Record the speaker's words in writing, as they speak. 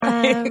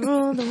I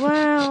rule the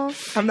world.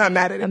 I'm not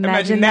mad at it.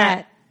 Imagine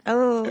that.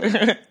 Oh.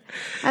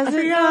 I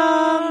see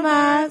all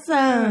my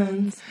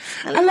sons.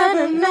 I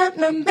love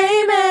them,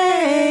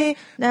 baby.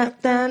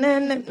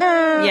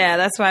 Yeah,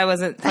 that's why I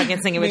wasn't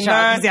fucking singing with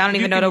y'all, because I don't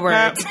even know the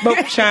words.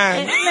 Both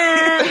shine.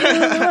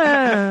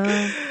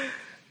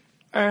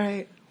 All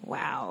right.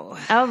 Wow.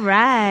 All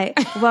right.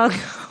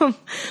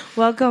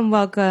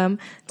 Welcome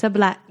to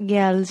Black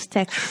Girls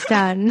Text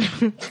Done.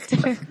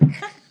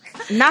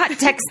 Not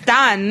text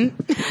done.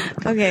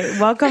 Okay,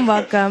 welcome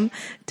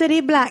to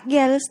the Black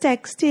Girls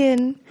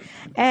Texting.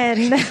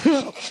 And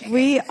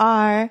we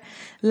are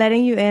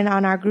letting you in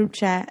on our group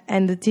chat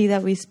and the tea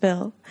that we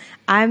spill.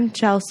 I'm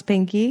Chelsea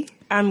Pinky.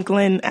 I'm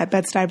Glenn at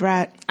Bed-Stuy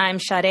Brat. I'm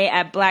Sade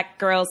at Black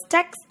Girls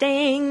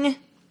Texting.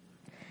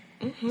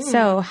 Mm-hmm.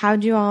 So,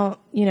 how'd you all,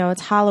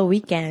 it's Halloween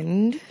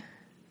weekend.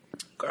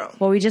 Girl.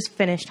 Well, we just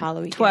finished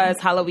Halloween. Twas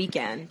Halloween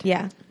weekend.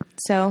 Yeah.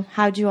 So,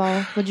 what'd you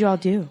all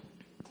do?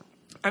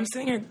 I'm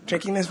sitting here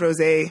drinking this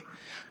rosé,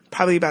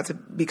 probably about to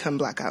become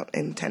blackout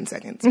in 10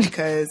 seconds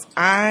because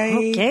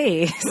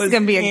Okay, this is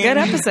going to be a good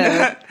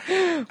episode.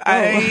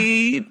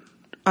 I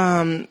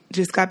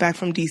just got back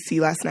from D.C.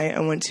 last night.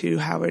 I went to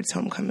Howard's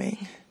homecoming.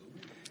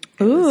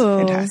 Ooh.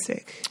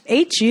 Fantastic.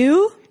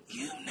 HU?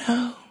 You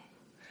know.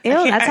 Ew,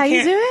 that's how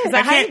you do it? Is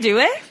that how you do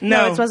it?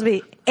 No, it's supposed to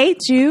be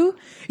HU.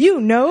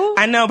 You know?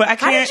 I know, but I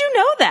can't. How did you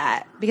know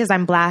that? Because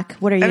I'm black.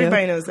 What are you?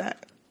 Everybody knows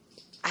that.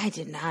 I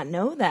did not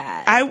know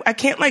that. I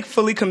can't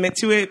fully commit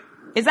to it.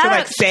 Is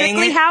that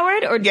strictly it.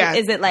 Howard, or Yeah.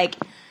 is it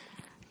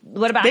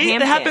what about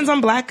Hampton? It happens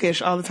on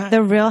Blackish all the time.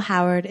 The real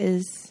Howard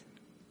is,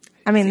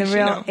 the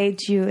real know.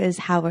 HU is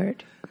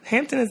Howard.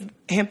 Hampton is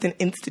Hampton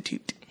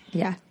Institute.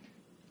 Yeah.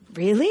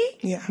 Really?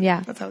 Yeah.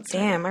 Yeah. That's how it's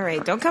Damn. All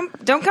right. Don't come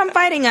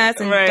fighting us,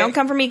 and Right. don't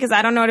come for me because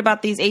I don't know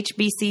about these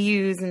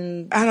HBCUs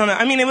and. I don't know.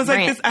 It was like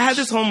Ranch. this. I had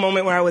this whole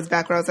moment where I was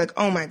back where I was like,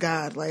 oh my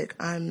God,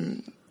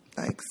 I'm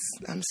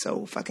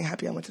so fucking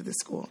happy I went to this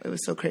school. It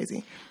was so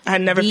crazy. I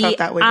had never felt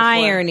that way before.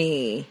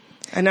 Irony.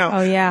 I know.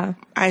 Oh, yeah.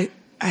 I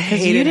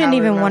hated you didn't Howard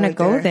even when I want to went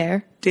go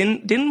there. there.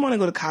 Didn't want to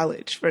go to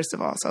college, first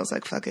of all. So I was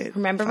like, fuck it.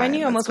 Remember when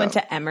you almost went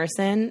to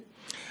Emerson?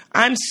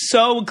 I'm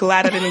so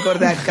glad I didn't go to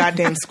that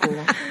goddamn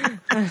school.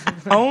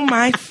 Oh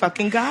my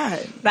fucking God.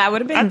 That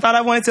would have been. I thought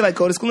I wanted to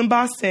go to school in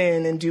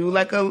Boston and do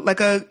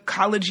a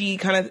college-y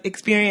kind of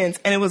experience.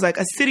 And it was a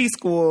city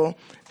school.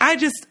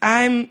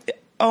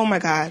 Oh my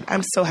God.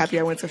 I'm so happy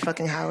I went to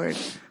fucking Howard.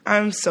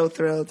 I'm so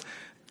thrilled.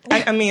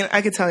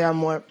 I could tell y'all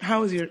more.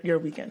 How was your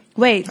weekend?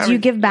 Wait, do you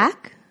give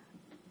back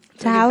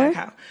to Howard?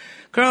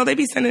 Girl, they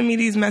be sending me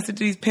these messages,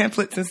 these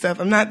pamphlets and stuff.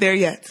 I'm not there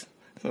yet.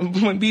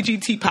 When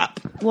BGT pop.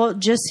 Well,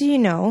 just so you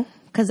know,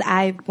 because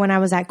when I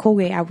was at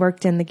Colgate, I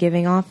worked in the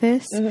giving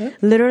office.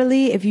 Mm-hmm.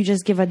 Literally, if you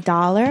just give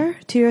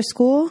 $1 to your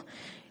school,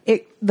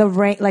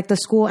 the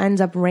school ends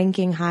up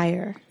ranking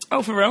higher.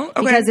 Oh, for real?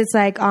 Okay. Because it's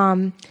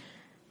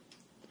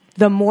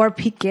the more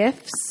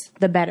gifts,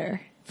 the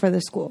better for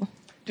the school.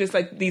 Just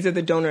these are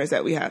the donors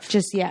that we have.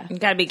 Yeah. You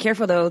gotta be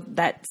careful though.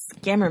 That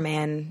scammer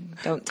man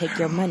don't take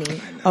your money.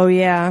 Oh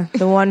yeah,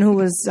 the one who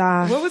was.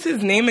 What was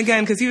his name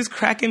again? Because he was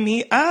cracking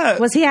me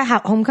up. Was he at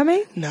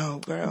homecoming?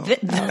 No, girl.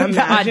 The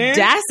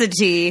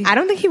audacity. I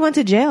don't think he went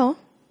to jail.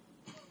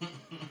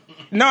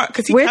 No,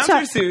 because he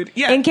countersued.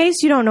 Yeah. In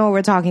case you don't know what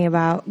we're talking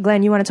about,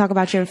 Glenn, you want to talk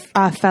about your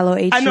fellow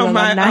HU I know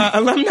alumni? my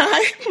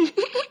alumni.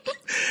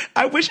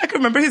 I wish I could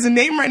remember his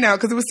name right now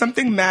because it was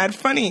something mad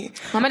funny.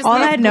 All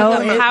I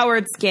know is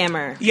Howard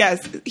scammer.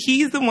 Yes,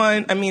 he's the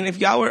one. If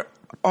y'all were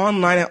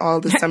online at all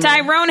this summer,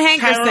 Tyrone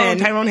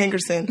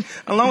Hankerson,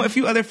 along with a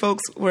few other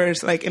folks, were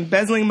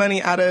embezzling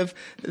money out of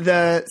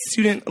the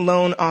student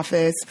loan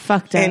office.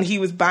 Fucked up. And he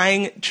was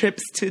buying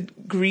trips to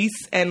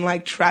Greece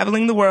and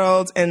traveling the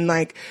world and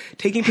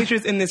taking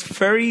pictures in this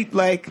furry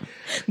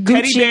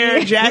teddy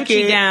bear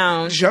jacket, Gucci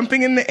gown,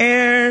 jumping in the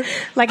air.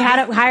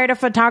 Hired a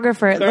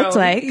photographer. It looked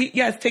like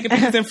yes, taking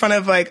pictures in front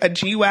of a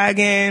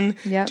G-Wagon,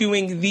 yep.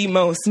 doing the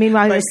most.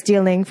 Meanwhile, he was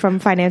stealing from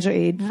financial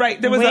aid. Right.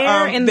 There was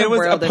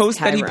a post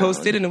that he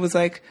posted, and it was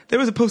there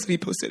was a post that he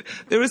posted.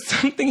 There was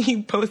something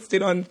he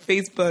posted on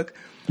Facebook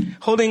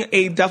holding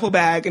a duffel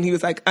bag, and he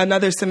was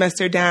another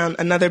semester down,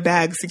 another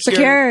bag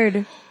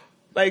secured.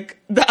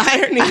 The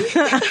irony.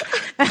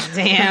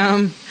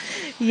 Damn.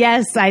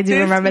 Yes, I do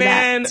remember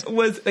that. This man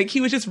was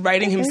he was just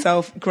writing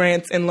himself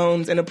grants and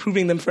loans and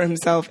approving them for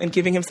himself and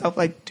giving himself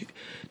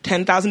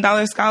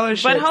 $10,000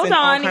 scholarships. But hold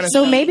on,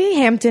 so maybe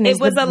Hampton is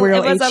the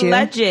real HU. It was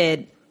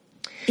alleged.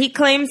 He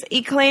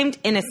claimed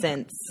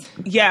innocence.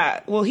 Yeah,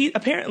 well,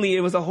 apparently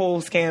it was a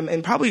whole scam,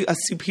 and probably a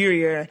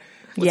superior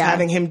was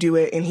having him do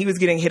it, and he was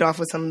getting hit off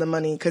with some of the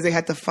money because they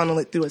had to funnel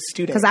it through a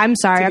student. Because I'm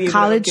sorry, a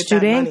college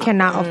student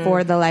cannot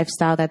afford the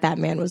lifestyle that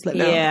man was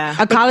living. Yeah,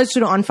 a college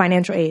student on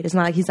financial aid. It's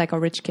not like he's a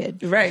rich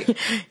kid, right?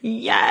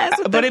 Yes,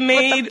 but it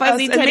made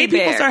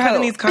people start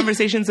having these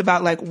conversations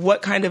about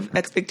what kind of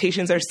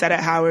expectations are set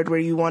at Howard, where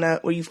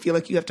you feel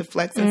like you have to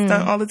flex and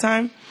stunt all the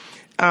time,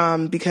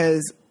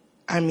 because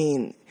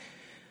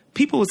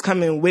people was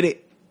coming with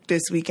it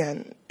this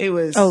weekend. It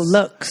was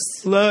looks,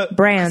 look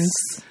brands.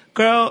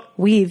 Girl,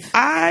 weave.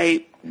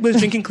 I was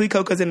drinking Clico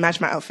because it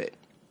matched my outfit.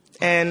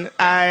 And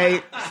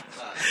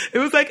it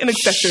was like an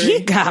accessory. She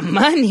got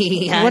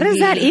money. What does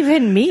that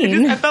even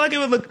mean? I felt like it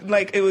would look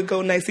like it would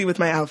go nicely with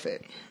my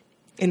outfit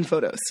in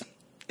photos.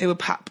 It would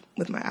pop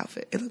with my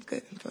outfit. It looked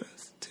good in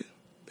photos too.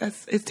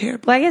 It's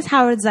terrible. Well, I guess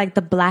Howard's like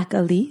the black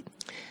elite.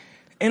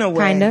 In a way.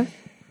 Kind of.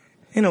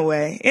 In a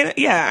way.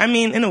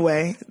 In a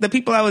way. The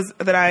people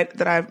that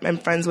I am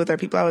friends with or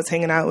people I was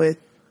hanging out with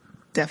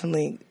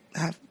definitely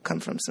have come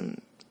from some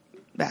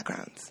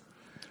backgrounds.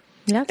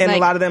 Yeah. And a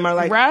lot of them are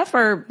like rough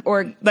or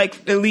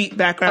like elite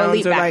backgrounds.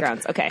 Elite or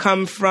backgrounds, like okay.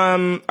 come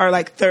from or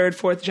like 3rd,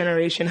 4th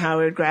generation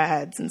Howard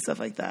grads and stuff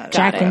like that.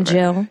 Jack and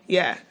Jill.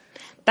 Yeah.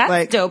 that's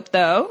like- dope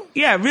though.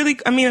 Yeah, really.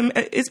 I mean,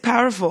 it's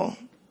powerful.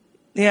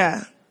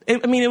 Yeah.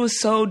 It was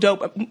so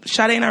dope.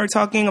 Sade and I were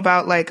talking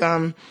about like,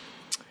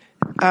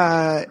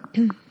 what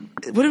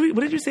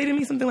did you say to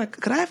me? Something like,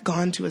 could I have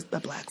gone to a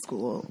black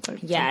school? Or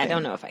Yeah, I something?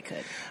 don't know if I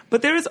could.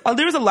 But there was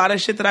a lot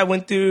of shit that I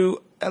went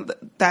through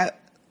that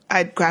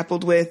I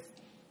grappled with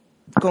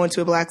going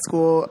to a black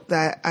school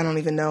that I don't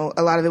even know.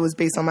 A lot of it was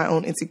based on my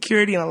own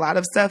insecurity and a lot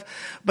of stuff.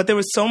 But there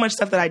was so much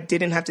stuff that I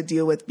didn't have to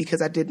deal with because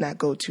I did not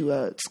go to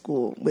a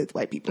school with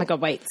white people. Like a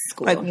white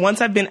school. Like once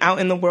I've been out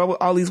in the world with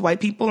all these white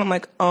people, I'm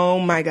like, oh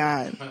my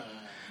God.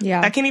 Yeah.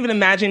 I can't even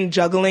imagine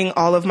juggling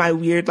all of my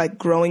weird like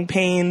growing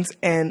pains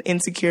and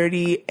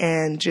insecurity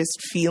and just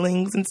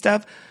feelings and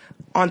stuff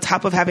on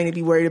top of having to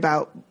be worried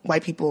about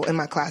white people in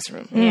my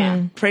classroom.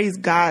 Yeah. Praise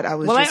God I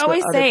was Well, I just with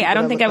always other say people I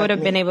don't that think I look would like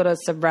have been me. able to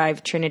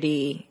survive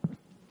Trinity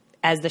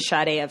as the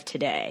Sade of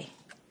today.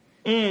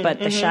 But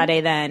the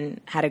Sade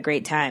then had a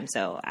great time,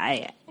 so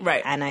I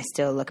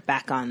still look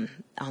back on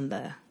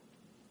the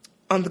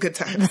good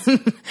times.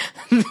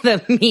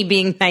 the me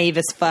being naive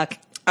as fuck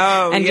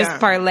Oh, and yeah.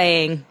 just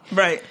parlaying.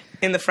 Right.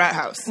 In the frat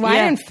house. Well,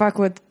 Yeah. I didn't fuck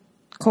with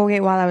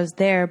Colgate while I was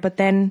there, but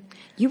then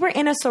You were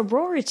in a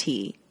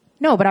sorority.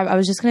 no, but I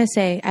was just gonna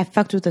say I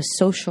fucked with the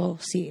social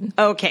scene,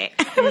 Okay.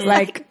 I was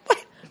like,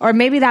 or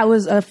maybe that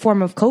was a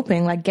form of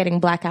coping, like getting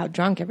blackout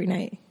drunk every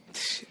night.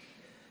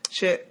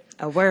 Shit.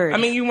 a word. I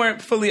mean, you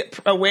weren't fully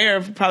aware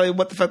of probably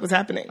what the fuck was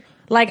happening.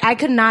 Like I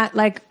could not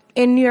like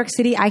in New York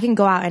City, I can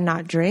go out and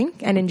not drink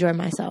and enjoy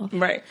myself.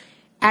 Right.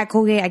 At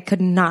Colgate, I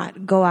could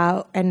not go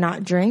out and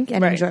not drink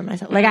and Right. enjoy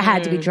myself. Like I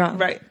had to be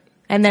drunk. Right.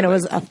 And then it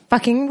was a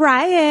fucking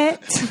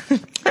riot.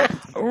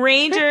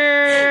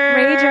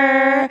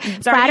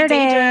 Rager.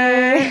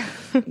 Saturday.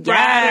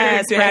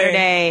 Yes,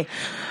 Saturday.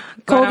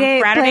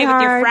 Colgate, Saturday play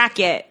with your hard.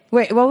 fracket.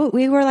 Wait, well,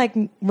 we were like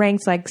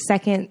ranked like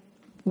second,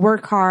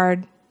 work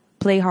hard,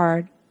 play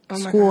hard my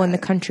school in the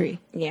God. country.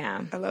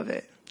 Yeah. I love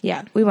it.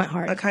 Yeah, we went I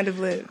hard. kind of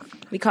live.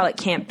 We call it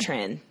Camp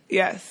Trin.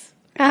 Yes.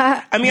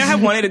 I mean, I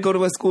had wanted to go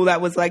to a school that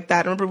was like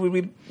that. I remember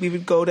we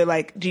would go to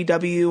like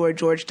GW or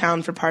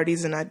Georgetown for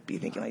parties, and I'd be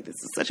thinking like, this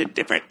is such a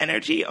different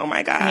energy. Oh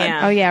my God.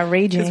 Yeah. Oh yeah,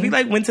 raging. Because we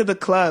like went to the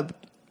club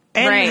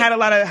and Right. had a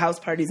lot of house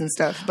parties and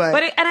stuff.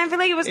 But And I feel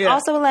like it was Yeah.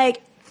 also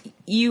like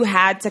you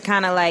had to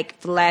kind of like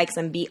flex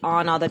and be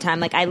on all the time.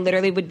 Like I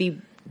literally would be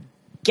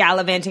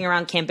gallivanting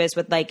around campus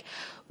with like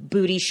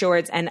booty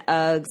shorts and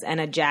Uggs and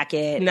a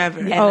jacket.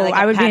 Never. And, Oh, like, a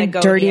I would be in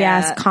Patagonia.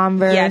 dirty-ass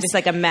Converse. Yeah, just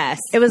like a mess.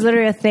 It was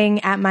literally a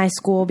thing at my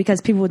school because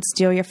people would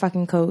steal your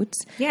fucking coats.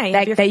 Yeah, you that,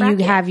 have your that you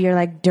fracket. have your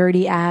like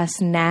dirty ass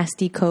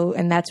nasty coat,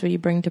 and that's what you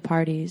bring to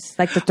parties,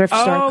 like the thrift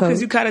store coat.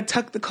 because you gotta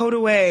tuck the coat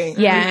away.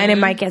 yeah, and it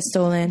might get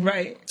stolen.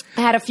 Right.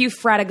 I had a few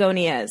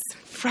Fratagonias.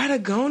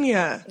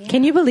 Fratagonia.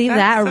 Can you believe That's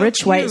that? A so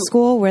rich white cute.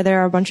 school where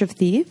there are a bunch of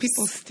thieves?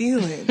 People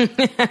stealing.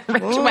 White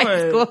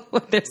Lord.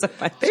 school. There's a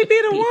bunch They of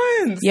be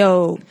the ones.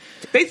 Yo,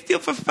 They steal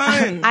for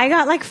fun. I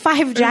got like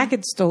 5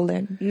 jackets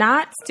stolen.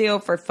 not steal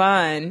for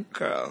fun.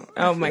 Girl.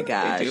 Oh my They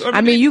gosh. do. Or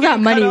I mean, they you got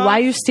get money. cut off. Why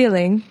are you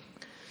stealing?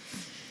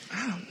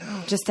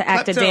 Just to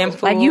act a Klepto. damn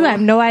fool. Like you have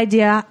no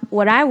idea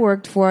what I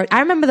worked for. I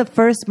remember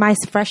my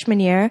freshman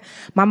year,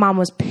 my mom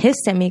was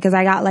pissed at me because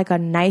I got like a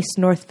nice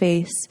North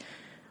Face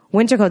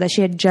winter coat that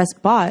she had just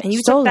bought. And you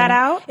took stolen. that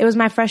out? It was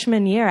my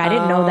freshman year. I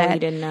didn't know Oh, that. you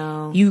didn't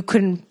know. You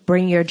couldn't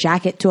bring your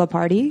jacket to a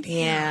party.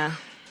 Yeah.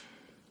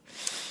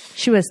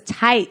 She was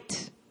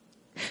tight.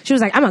 She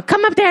was like, I'm gonna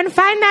come up there and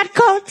find that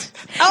coat.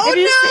 Oh, If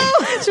you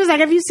no! see- she was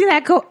like, if you see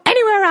that coat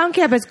anywhere around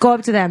campus, go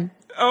up to them.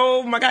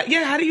 Oh my God.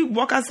 Yeah, how do you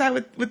walk outside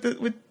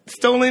with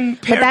stolen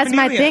But that's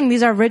my paraphernalia? thing.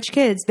 These are rich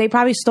kids. They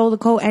probably stole the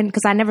coat, and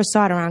because I never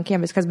saw it around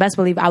campus. Because best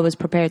believe I was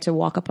prepared to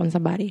walk up on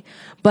somebody,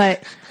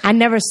 but I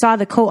never saw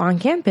the coat on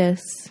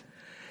campus.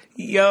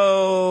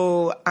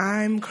 Yo,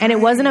 I'm crying. And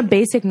it wasn't a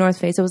basic North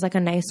Face. It was like a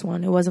nice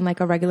one. It wasn't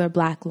like a regular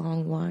black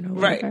long one or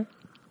Right. whatever.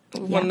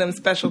 One of them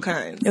special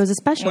kinds. It was a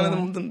special one.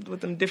 one. Of them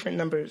with them different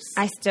numbers.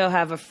 I still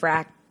have a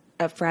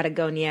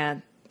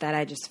Fratagonia that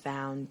I just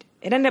found.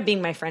 It ended up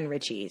being my friend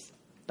Richie's,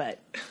 but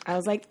I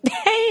was like,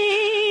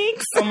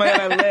 thanks. Oh my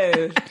God, I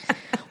live.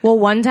 Well,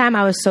 one time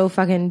I was so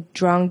fucking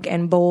drunk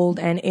and bold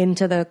and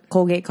into the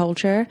Colgate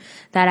culture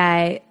that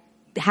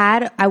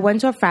I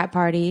went to a frat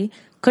party,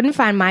 couldn't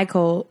find my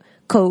coat,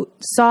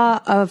 saw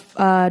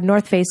a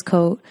North Face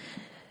coat,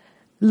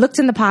 looked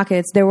in the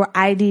pockets. There were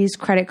IDs,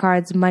 credit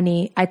cards,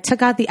 money. I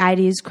took out the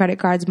IDs, credit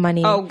cards,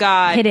 money. Oh,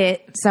 God. Hid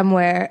it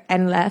somewhere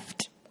and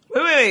left.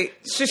 Wait.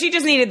 So she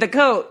just needed the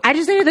coat. I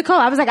just needed the coat.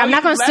 I was like, I'm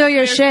not going to steal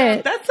your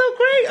shit. That's so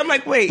great. I'm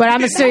like, wait. But I'm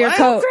going to steal your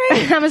coat.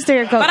 I'm going to steal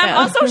your coat. But I'm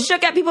also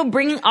shook at people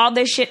bringing all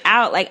this shit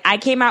out. Like, I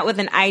came out with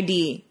an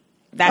ID.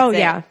 That's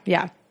it.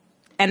 Yeah.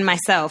 And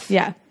myself.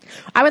 Yeah.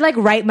 I would like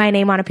write my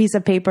name on a piece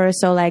of paper.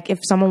 So like if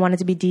someone wanted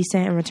to be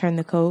decent and return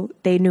the coat,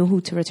 they knew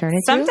who to return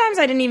it to. Sometimes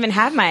I didn't even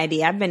have my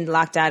ID. I've been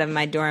locked out of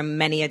my dorm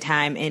many a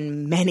time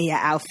in many a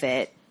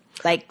outfit.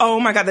 Like, oh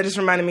my God, that just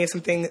reminded me of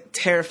something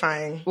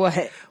terrifying.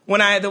 What?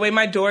 The way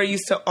my door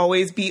used to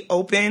always be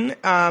open,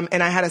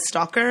 and I had a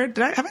stalker.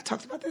 Have I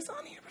talked about this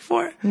on here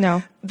before?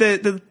 No.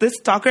 This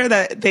stalker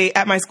that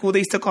at my school, they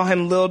used to call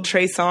him Lil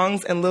Trey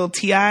Songz and Lil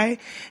T.I.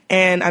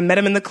 And I met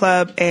him in the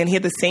club, and he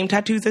had the same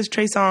tattoos as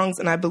Trey Songz,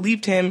 and I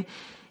believed him,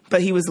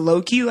 but he was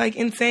low-key, like,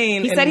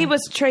 insane. He said he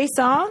was Trey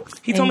Songz?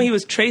 He told me he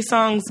was Trey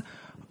Songz'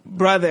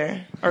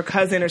 brother or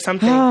cousin or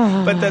something.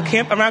 But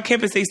around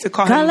campus, they used to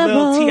call him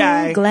Lil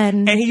T.I.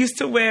 Glenn. And he used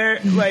to wear,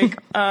 like,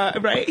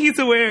 right? He used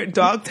to wear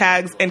dog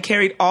tags and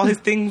carried all his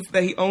things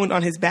that he owned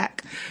on his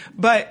back.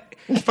 But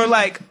for,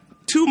 like,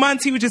 2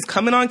 months, he was just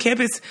coming on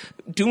campus,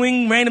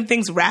 doing random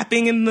things,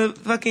 rapping in the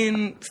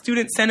fucking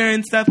student center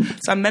and stuff.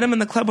 So I met him in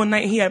the club one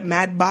night, and he had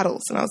mad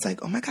bottles. And I was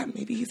like, oh, my God,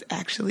 maybe he's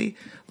actually,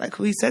 like,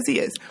 who he says he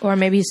is. Or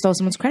maybe he stole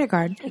someone's credit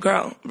card.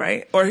 Girl,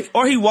 right?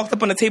 Or he walked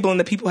up on the table, and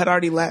the people had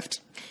already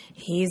left.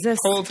 He's a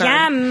Whole scammer.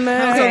 time.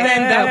 So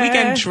then that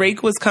weekend,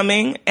 Drake was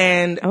coming,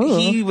 and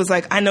he was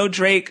like, I know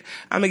Drake.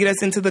 I'm going to get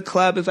us into the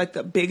club. It was like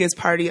the biggest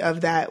party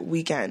of that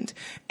weekend.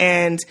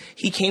 And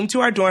he came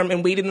to our dorm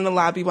and waited in the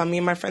lobby while me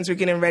and my friends were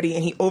getting ready.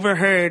 And he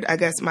overheard, I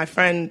guess, my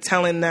friend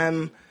telling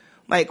them,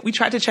 like, we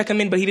tried to check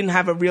him in, but he didn't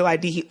have a real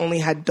ID. He only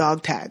had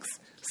dog tags.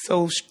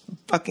 So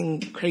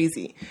fucking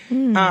crazy.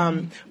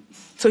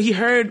 So he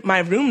heard my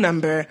room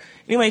number.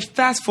 Anyway,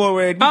 fast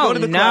forward. We go to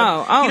the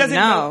club. He doesn't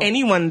know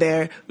anyone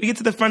there. We get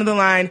to the front of the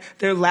line.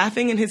 They're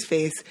laughing in his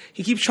face.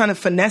 He keeps trying to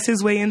finesse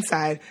his way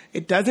inside.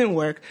 It doesn't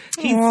work.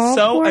 He's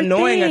so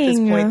annoying at this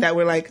point that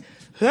we're like,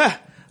 ugh.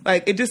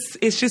 Like,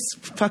 it's just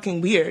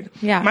fucking weird.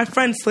 Yeah. My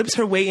friend slips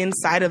her way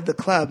inside of the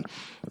club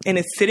and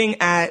is sitting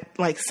at,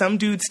 like, some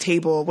dude's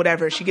table,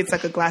 whatever. She gets,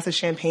 like, a glass of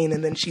champagne,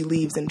 and then she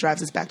leaves and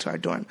drives us back to our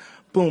dorm.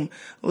 Boom.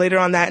 Later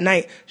on that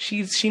night,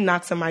 she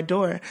knocks on my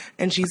door,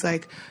 and she's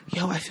like,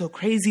 yo, I feel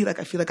crazy. Like,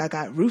 I feel like I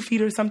got roofied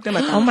or something.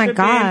 Like, oh, my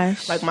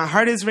gosh. Like, my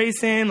heart is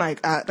racing.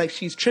 Like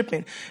she's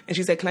tripping. And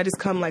she's like, can I just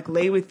come, like,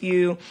 lay with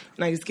you?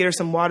 And I just get her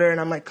some water,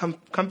 and I'm, like,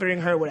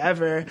 comforting her,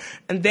 whatever.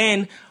 And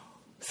then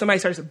somebody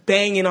starts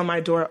banging on my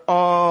door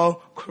all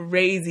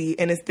crazy,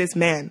 and it's this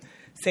man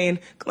saying,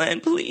 Glenn,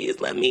 please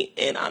let me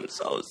in. I'm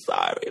so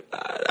sorry.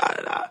 Blah,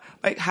 blah, blah.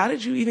 Like, how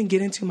did you even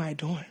get into my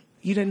dorm?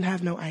 You didn't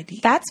have no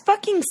ID. That's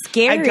fucking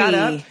scary. I got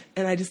up,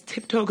 and I just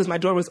tiptoed because my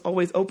door was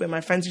always open.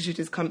 My friends used to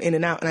just come in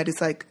and out, and I just,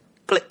 like,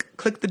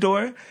 click the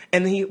door.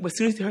 And then as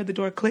soon as he heard the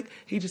door click,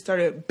 he just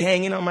started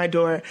banging on my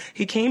door.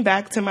 He came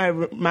back to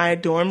my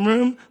dorm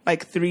room,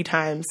 like, 3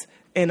 times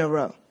in a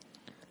row.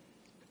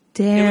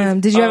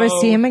 Damn. Did you ever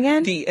see him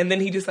again? And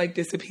then he just, like,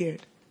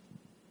 disappeared.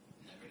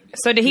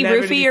 So did he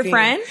roofie your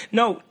friend?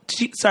 No,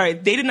 they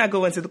did not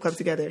go into the club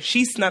together.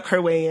 She snuck her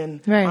way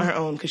in on her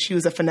own because she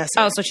was a finesser.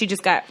 Oh, so she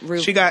just got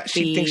roofied.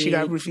 She thinks she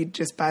got roofied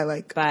just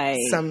by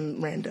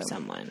some random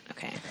someone.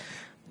 Okay.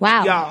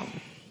 Wow. Y'all,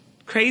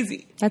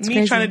 crazy. That's me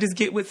crazy. trying to just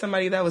get with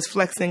somebody that was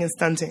flexing and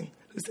stunting.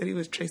 Who said he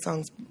was Trey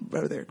Songz's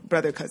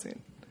brother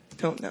cousin?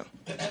 Don't know.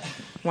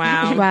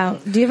 Wow. Wow.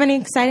 Do you have any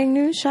exciting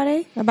news,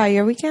 Sade, about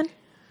your weekend?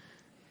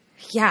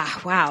 Yeah,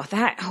 wow,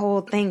 that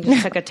whole thing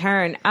just took a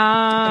turn.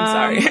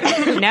 I'm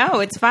sorry. No,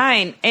 it's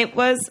fine. It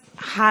was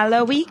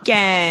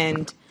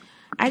Halloween.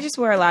 I just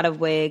wore a lot of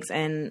wigs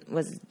and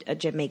was a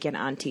Jamaican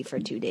auntie for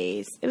 2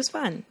 days. It was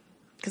fun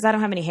because I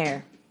don't have any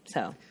hair,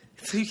 so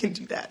you can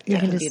do that. You Yeah.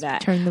 can do just that.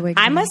 turn the wig.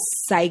 I'm on. a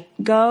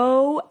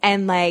psycho,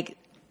 and like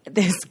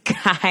this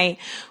guy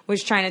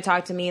was trying to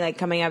talk to me, like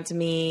coming up to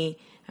me.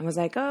 And was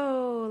like,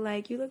 oh,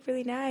 like, you look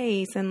really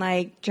nice, and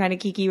like trying to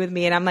kiki with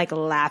me. And I'm like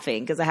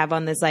laughing because I have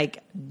on this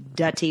like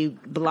dirty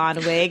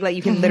blonde wig. Like,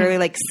 you can literally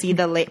like see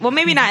the well,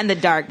 maybe not in the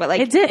dark, but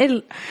like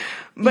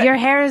but your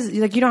hair is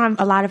like, you don't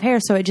have a lot of hair,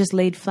 so it just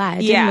laid flat.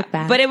 It didn't look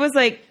bad. But it was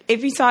like,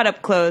 if you saw it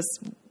up close,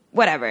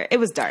 whatever. It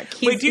was dark.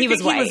 Wait, do you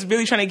think white. he was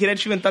really trying to get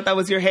at you and thought that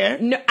was your hair?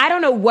 No, I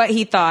don't know what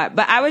he thought,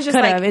 but I was just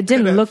Could've. like, It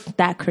didn't look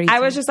that crazy. I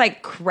was just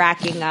like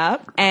cracking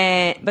up,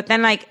 but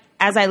then like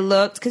as I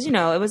looked, because you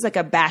know it was like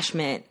a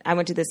bashment. I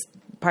went to this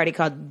party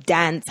called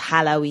Dance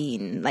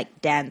Halloween,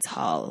 like dance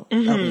hall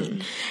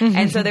Halloween,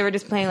 and so they were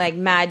just playing like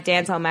mad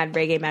dance hall, mad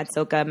reggae, mad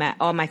soca,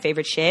 all my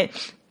favorite shit,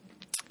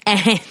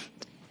 and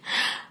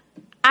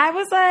I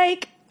was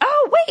like,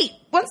 oh wait,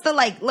 once the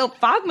like little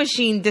fog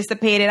machine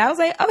dissipated, I was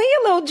like, oh,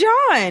 he a little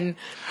John.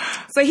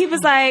 So he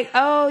was like,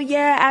 oh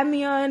yeah, add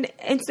me on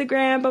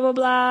Instagram, blah blah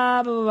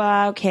blah blah blah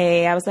blah.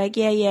 Okay, I was like,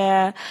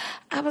 yeah.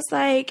 I was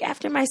like,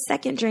 after my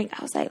second drink,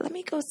 I was like, let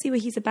me go see what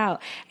he's about.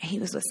 And he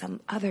was with some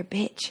other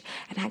bitch,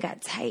 and I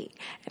got tight,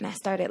 and I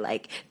started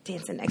like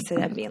dancing next to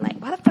them, being like,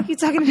 why the fuck you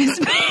talking to this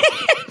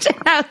bitch?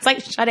 And I was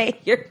like, Sade,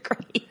 you're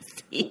crazy.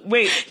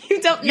 Wait,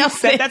 You don't know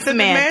said this that to the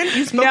man. man?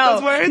 You spoke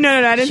those words? No,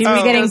 I didn't She speak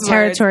was getting those words.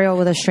 territorial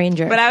with a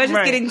stranger. But I was just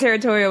Right. getting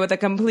territorial with a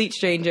complete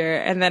stranger.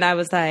 And then I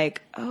was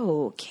like,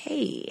 oh,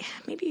 okay.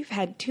 Maybe you've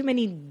had too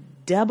many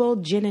double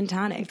gin and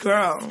tonics.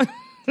 Girl.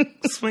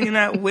 Swinging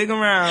that wig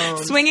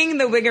around. Swinging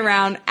the wig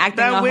around, acting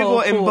That a wig whole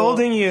will fool.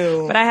 embolden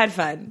you. But I had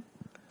fun.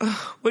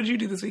 What did you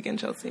do this weekend,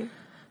 Chelsea?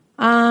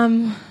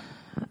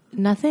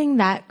 Nothing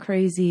that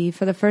crazy.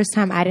 For the first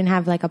time, I didn't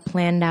have like a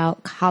planned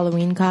out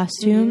Halloween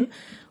costume,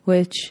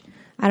 which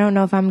I don't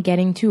know if I'm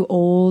getting too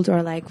old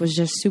or like was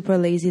just super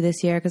lazy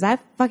this year because I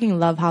fucking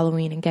love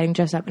Halloween and getting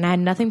dressed up, and I had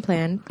nothing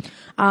planned.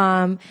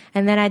 And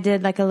then I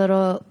did like a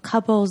little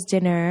couples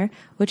dinner,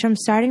 which I'm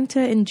starting to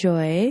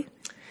enjoy.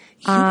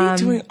 You be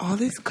doing all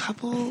these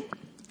couple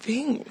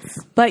things.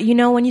 But you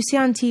know, when you see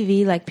on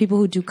TV like people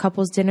who do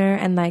couples dinner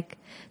and like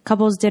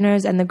couples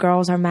dinners and the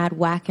girls are mad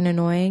whack and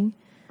annoying,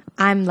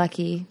 I'm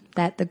lucky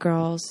that the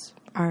girls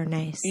are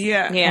nice,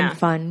 Yeah. Yeah. and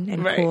fun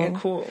and Right, cool. and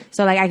cool.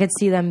 So like I could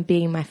see them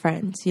being my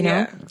friends, you know?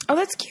 Yeah. Oh,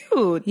 that's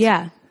cute.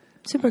 Yeah.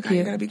 Super You're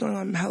cute. gonna be going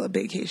on hella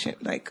vacation,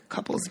 like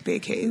couples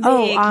vacation.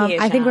 Oh, I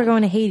think Vacation. we're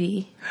going to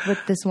Haiti with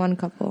this one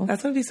couple.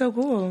 That's gonna be so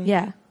cool.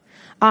 Yeah.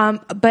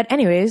 But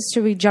anyways,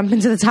 should we jump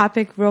into the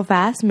topic real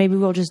fast? Maybe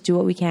we'll just do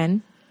what we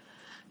can.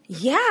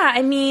 Yeah,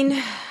 I mean,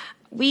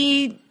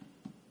 we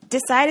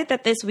decided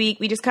that this week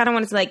we just kind of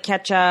wanted to like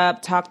catch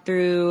up, talk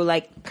through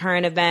like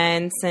current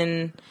events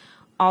and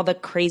all the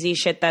crazy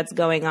shit that's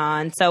going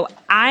on. So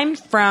I'm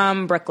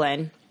from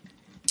Brooklyn,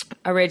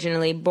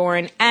 originally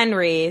born and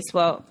raised.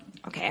 Well,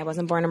 okay, I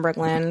wasn't born in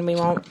Brooklyn. We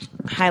won't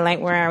highlight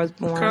where I was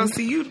born. Girl,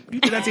 see, you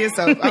did that to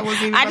yourself. I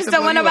wasn't even I about just to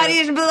don't blow want you nobody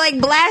up. to be like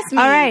blast me.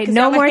 All right, 'cause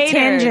no y'all are more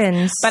haters.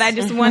 tangents. But I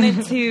just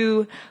wanted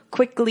to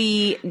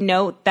quickly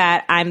note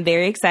that I'm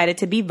very excited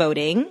to be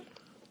voting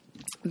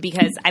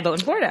because I vote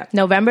in Florida.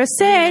 November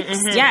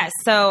 6th. Yes,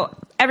 so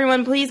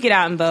everyone please get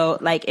out and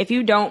vote. Like if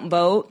you don't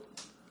vote,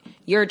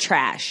 you're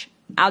trash.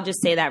 I'll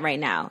just say that right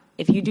now.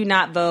 If you do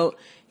not vote,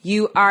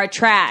 you are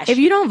trash. If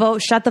you don't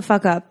vote, shut the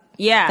fuck up.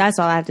 yeah. That's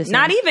all I have to say.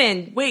 Not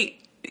even.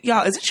 Wait,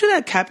 y'all, is it true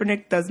that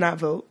Kaepernick does not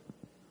vote?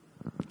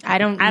 I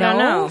don't don't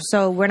know.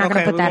 So we're not going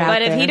Okay, to put that we out won't.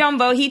 But if there. he don't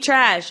vote, he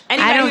trash.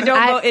 Anybody who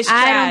don't vote is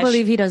trash. I don't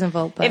believe he doesn't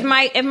vote. But If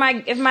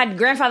my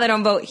grandfather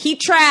don't vote, he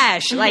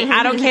trash. Like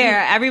I don't care.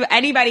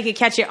 Anybody could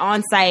catch it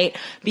on site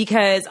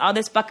because all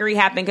this fuckery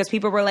happened because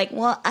people were like,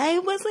 "Well, I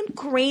wasn't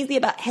crazy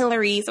about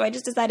Hillary, so I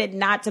just decided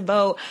not to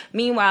vote."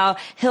 Meanwhile,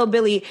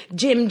 Hillbilly,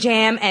 Jim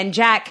Jam, and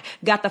Jack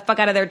got the fuck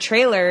out of their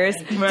trailers.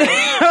 Right.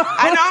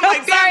 I know, I'm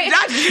like, Sorry. damn,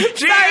 that's you,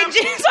 Jam.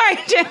 Sorry,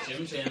 Jim.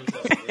 Jim Jam's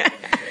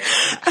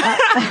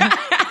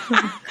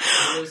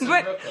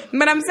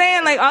But I'm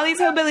saying, like, all these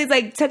hillbillies,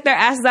 like, took their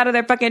asses out of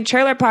their fucking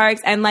trailer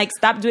parks and, like,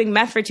 stopped doing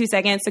meth for 2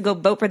 seconds to go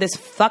vote for this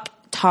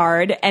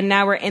fucktard, and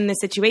now we're in this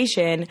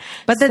situation.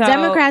 But the So-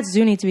 Democrats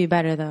do need to be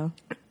better, though.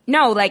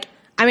 No, like,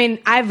 I mean,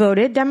 I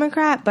voted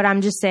Democrat, but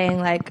I'm just saying,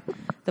 like,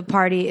 the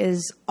party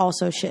is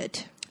also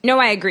shit. no,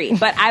 I agree.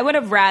 But I would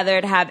have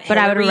rathered have But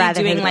I would Hillary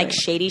rather doing, Hillary. like,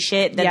 shady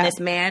shit than Yeah. this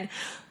man.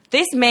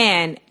 This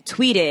man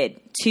tweeted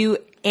to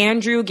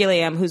Andrew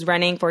Gillum, who's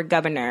running for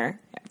governor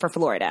for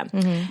Florida.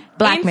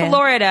 Black in man.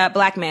 Florida,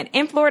 black man.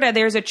 In Florida,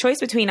 there's a choice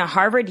between a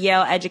Harvard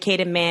Yale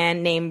educated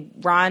man named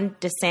Ron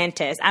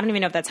DeSantis. I don't even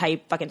know if that's how you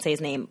fucking say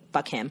his name.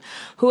 Fuck him.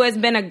 Who has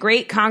been a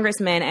great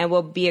congressman and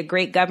will be a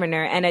great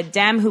governor, and a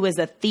Dem who is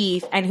a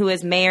thief and who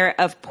is mayor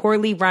of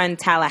poorly run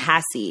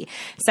Tallahassee,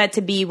 said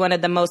to be one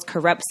of the most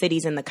corrupt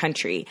cities in the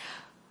country.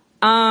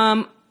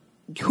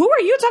 Who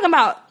are you talking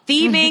about?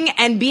 Thieving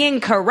and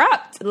being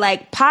corrupt,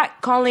 like pot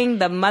calling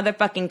the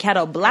motherfucking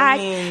kettle black.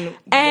 I mean,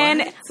 and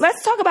what?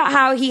 let's talk about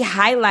how he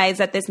highlights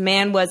that this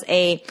man was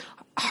a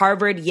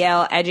Harvard,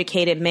 Yale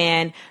educated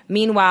man.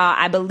 Meanwhile,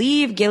 I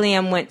believe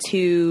Gilliam went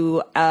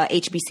to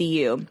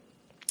HBCU.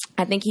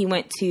 I think he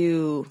went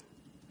to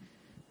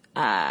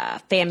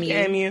FAMU.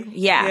 FAMU.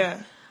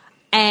 Yeah.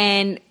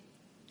 And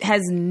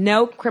has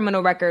no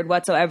criminal record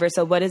whatsoever.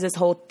 So what is this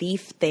whole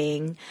thief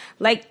thing?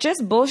 Like,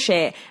 just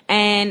bullshit.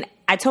 And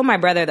I told my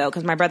brother, though,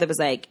 because my brother was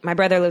like, my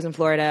brother lives in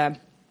Florida.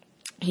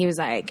 He was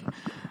like,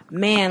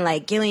 man,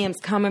 like, Gilliam's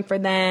coming for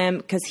them,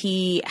 because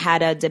he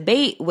had a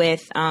debate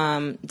with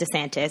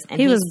DeSantis.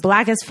 And He was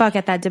black as fuck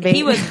at that debate.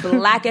 he was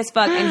black as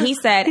fuck, and he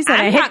said, He said,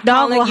 "A I'm hit not dog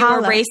calling will you a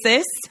holler."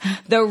 racist.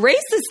 The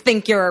racists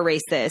think you're a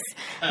racist."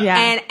 Yeah.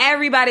 And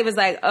everybody was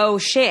like, oh,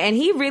 shit. And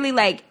he really,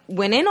 like,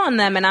 went in on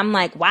them, and I'm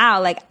like,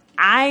 wow, like,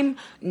 I'm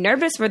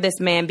nervous for this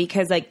man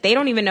because, like, they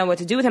don't even know what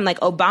to do with him. Like,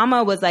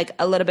 Obama was, like,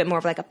 a little bit more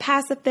of, like, a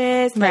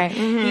pacifist. Like, Right.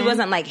 he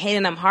wasn't, like,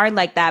 hating them hard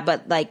like that,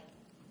 but, like,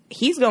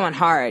 he's going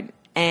hard.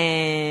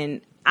 And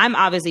I'm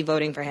obviously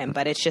voting for him,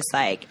 but it's just,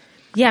 like...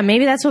 Yeah,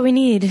 maybe that's what we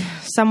need.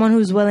 Someone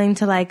who's willing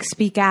to, like,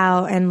 speak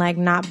out and, like,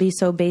 not be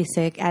so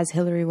basic as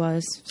Hillary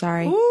was.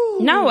 Sorry.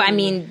 No, I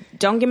mean,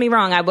 don't get me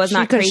wrong. I was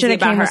not crazy shoulda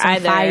about came her with some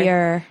either.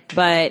 fire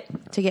But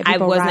to get I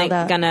people wasn't riled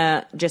up.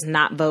 gonna just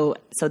not vote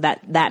so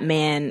that that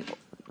man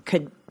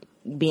could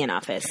be in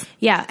office.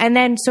 Yeah, and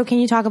then, so can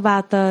you talk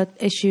about the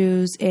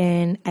issues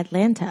in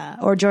Atlanta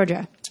or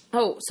Georgia?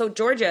 Oh, so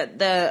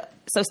Georgia,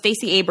 so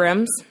Stacey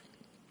Abrams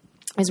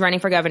is running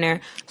for governor.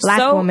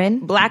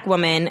 Black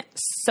woman.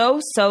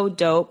 So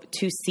dope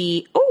to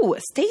see. Oh,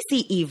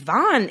 Stacey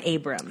Yvonne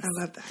Abrams.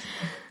 I love that.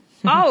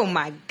 Oh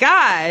my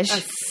gosh.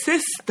 A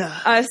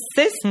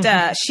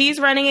sister. She's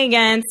running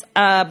against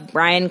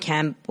Brian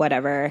Kemp,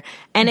 whatever.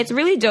 And it's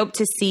really dope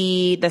to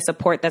see the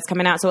support that's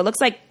coming out. So it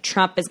looks like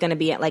Trump is going to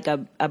be at like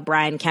a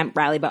Brian Kemp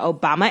rally, but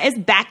Obama is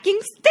backing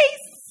Stacey.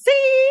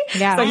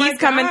 Yeah. So Oh he's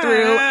coming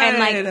through, and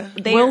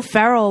like Will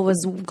Ferrell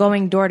was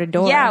going door to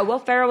door. Yeah, Will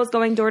Ferrell was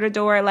going door to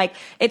door. Like,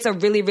 it's a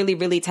really, really,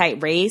 really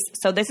tight race.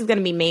 So this is going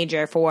to be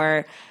major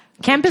for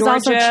Kemp is Georgia.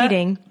 also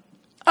cheating.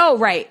 Oh,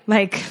 right.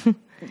 Like,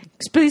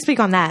 please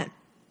speak on that.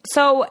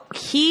 So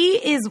he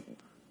is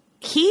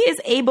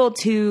able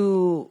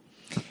to.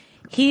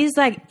 He's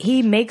like,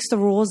 he makes the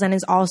rules and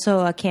is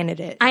also a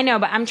candidate. I know,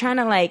 but I'm trying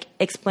to like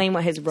explain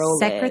what his role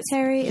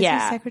Secretary? is. Is he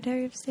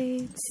Secretary of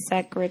State?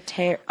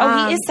 Secretary.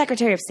 Oh, he is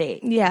Secretary of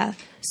State. Yeah.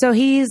 So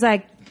he's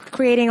like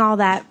creating all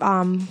that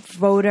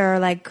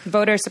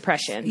voter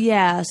suppression.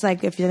 Yeah. It's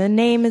like if the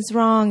name is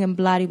wrong and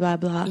blah, blah,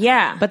 blah.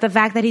 Yeah. But the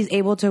fact that he's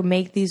able to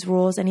make these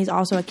rules and he's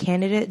also a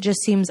candidate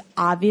just seems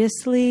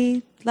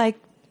obviously like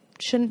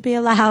shouldn't be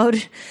allowed.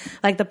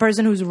 Like the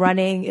person who's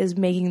running is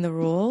making the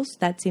rules.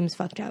 That seems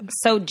fucked up.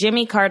 So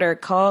Jimmy Carter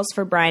calls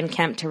for Brian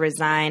Kemp to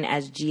resign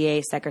as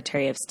GA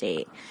Secretary of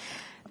State.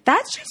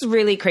 That's just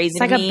really crazy.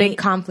 It's like a big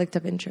conflict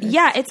of interest.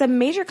 Yeah, it's a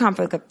major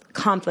conflict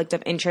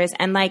of interest,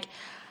 and like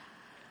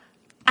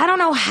I don't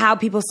know how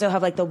people still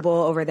have like the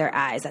wool over their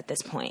eyes at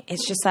this point.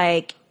 It's just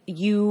like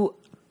you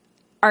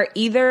are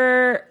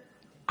either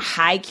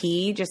high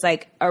key, just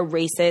like a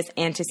racist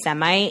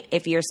anti-Semite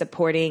if you're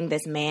supporting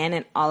this man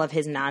and all of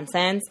his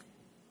nonsense.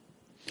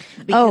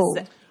 Because,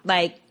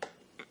 like,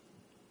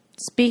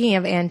 speaking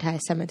of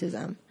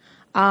anti-Semitism,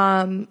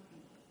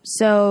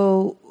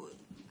 so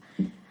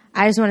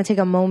I just want to take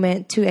a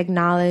moment to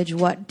acknowledge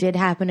what did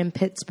happen in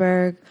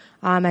Pittsburgh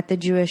at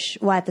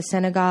the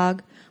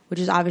synagogue, which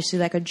is obviously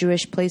like a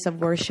Jewish place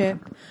of worship,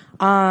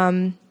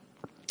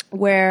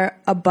 where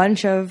a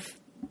bunch of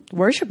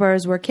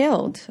worshipers were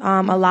killed.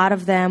 A lot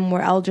of them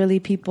were elderly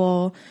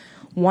people.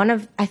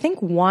 I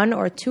think one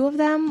or two of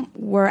them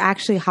were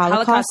actually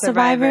Holocaust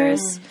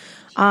survivors.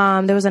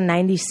 There was a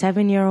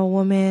 97-year-old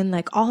woman,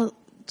 like all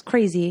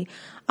crazy.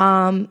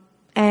 And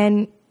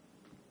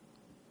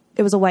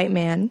it was a white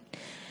man.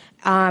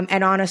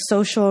 And on a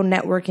social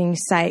networking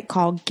site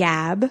called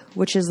Gab,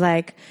 which is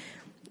like,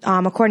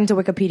 according to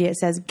Wikipedia, it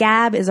says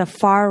Gab is a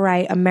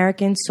far-right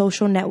American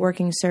social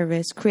networking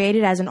service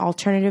created as an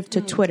alternative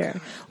to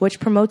Twitter, which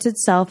promotes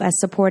itself as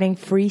supporting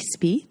free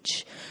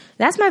speech.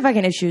 That's my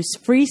fucking issues.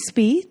 Free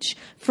speech,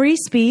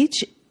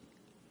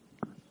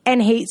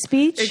 and hate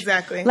speech.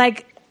 Exactly.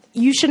 Like,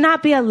 you should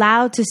not be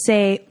allowed to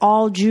say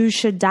all Jews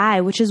should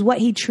die, which is what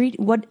he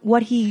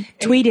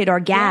tweeted or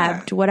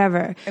gabbed,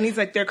 whatever. And he's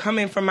like, they're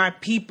coming from my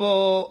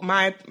people,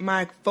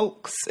 my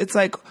folks. It's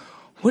like,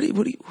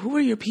 who are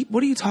your people?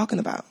 What are you talking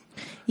about?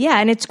 Yeah,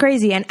 and it's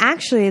crazy. And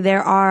actually,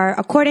 there are,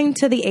 according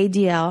to the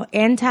ADL,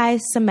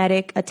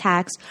 anti-Semitic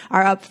attacks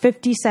are up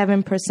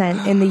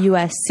 57% in the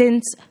U.S.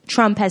 since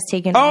Trump has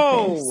taken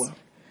office.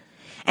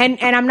 And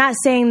I'm not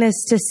saying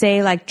this to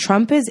say like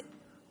Trump is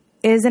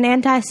an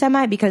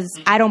anti-Semite, because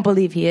I don't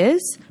believe he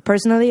is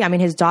personally. I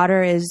mean, his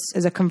daughter is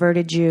a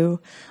converted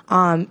Jew.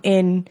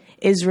 In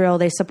Israel,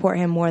 they support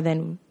him more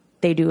than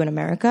they do in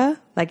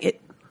America.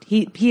 Like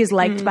he is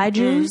liked by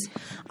Jews,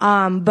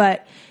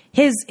 but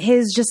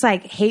his just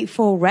like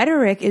hateful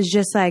rhetoric is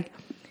just like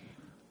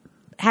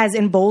has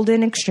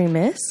emboldened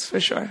extremists for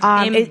sure.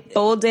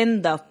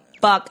 Emboldened the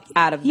fuck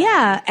out of them.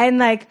 Yeah, and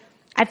like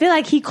I feel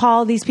like he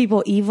called these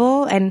people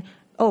evil, and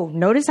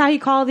notice how he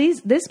called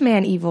this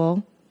man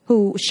evil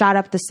who shot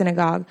up the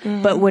synagogue,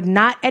 but would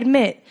not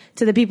admit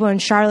to the people in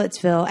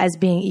Charlottesville as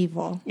being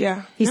evil.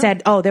 Yeah. He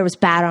said, there was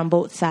bad on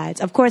both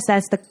sides. Of course,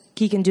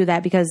 he can do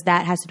that because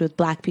that has to do with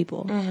black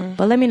people.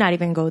 But let me not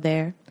even go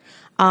there.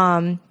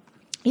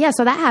 Yeah,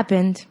 so that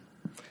happened.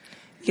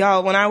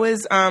 Y'all, when I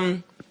was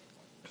on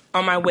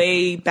my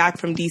way back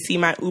from DC,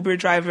 my Uber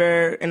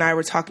driver and I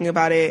were talking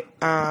about it,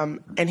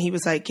 and he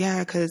was like, yeah,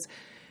 because,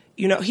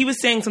 he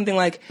was saying something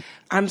like,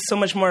 I'm so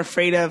much more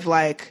afraid of,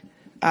 like,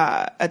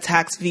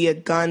 attacks via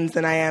guns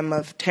than I am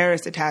of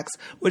terrorist attacks,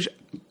 which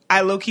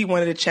I low-key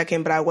wanted to check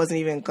in, but I wasn't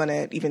even going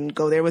to even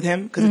go there with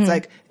him, because it's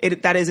like,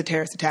 that is a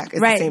terrorist attack. It's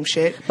the same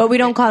shit. But we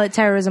don't call it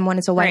terrorism when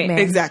it's a white man.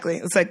 Exactly.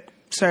 It's like,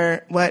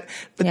 sir, what?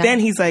 But then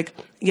he's like,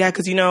 yeah,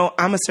 because,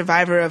 I'm a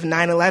survivor of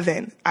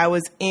 9/11. I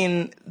was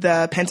in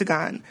the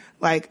Pentagon.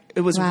 Like,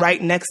 it was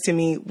right next to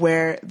me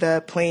where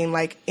the plane,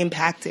 like,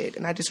 impacted.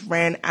 And I just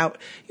ran out.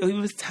 He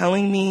was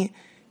telling me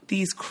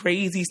these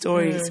crazy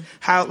stories,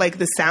 how, like,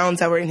 the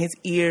sounds that were in his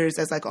ears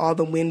as, like, all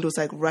the wind was,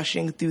 like,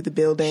 rushing through the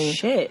building.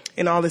 Shit.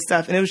 And all this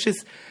stuff. And it was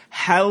just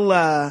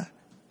hella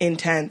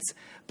intense.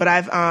 But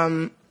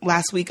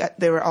last week,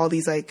 there were all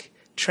these, like,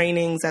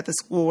 trainings at the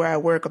school where I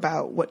work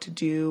about what to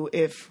do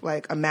if,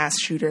 like, a mass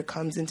shooter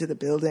comes into the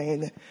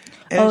building.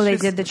 And they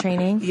did the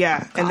training?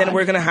 Yeah. God. And then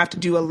we're going to have to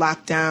do a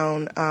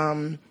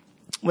lockdown,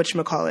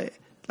 whatchamacallit,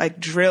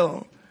 like,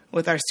 drill,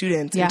 with our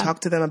students Yeah. and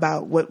talk to them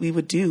about what we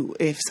would do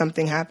if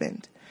something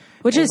happened.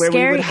 Which and is where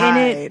scary we would in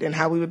hide it. and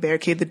how we would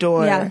barricade the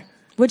door. Yeah.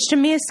 Which to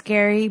me is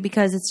scary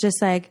because it's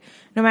just like,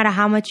 no matter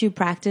how much you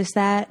practice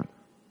that,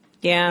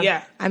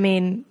 Yeah. I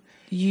mean,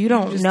 you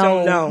don't just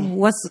know, don't know.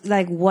 what's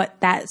like what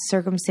that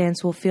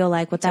circumstance will feel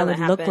like, what that Until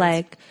would it look happens.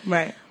 like.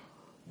 Right.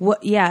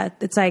 What? Yeah,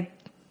 it's like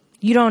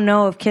you don't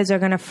know if kids are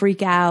gonna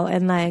freak out,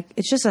 and like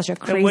it's just such a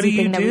what do crazy you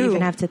thing that we do?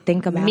 even have to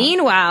think about.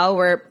 Meanwhile,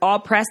 we're all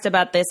pressed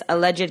about this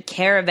alleged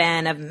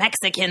caravan of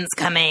Mexicans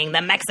coming.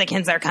 The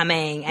Mexicans are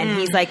coming. And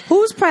he's like,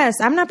 Who's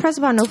pressed? I'm not pressed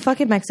about no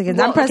fucking Mexicans.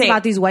 I'm well, pressed okay,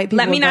 about these white people.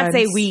 Let me not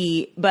say guns.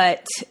 we,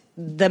 but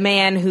the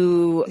man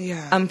who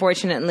Yeah.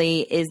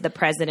 unfortunately is the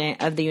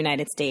president of the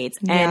United States.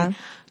 Yeah. And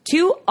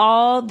to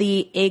all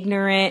the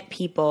ignorant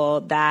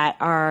people that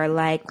are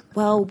like,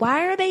 well,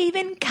 why are they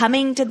even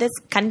coming to this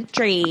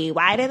country?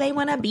 Why do they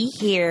want to be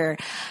here?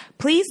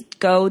 Please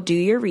go do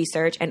your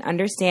research and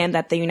understand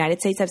that the United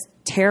States has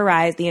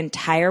terrorized the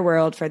entire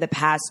world for the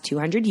past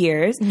 200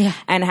 years Yeah.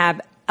 and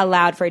have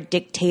allowed for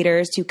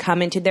dictators to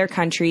come into their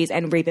countries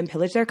and rape and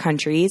pillage their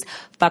countries,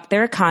 fuck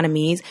their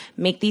economies,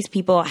 make these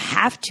people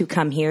have to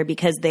come here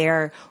because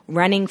they're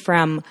running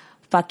from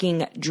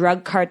fucking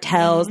drug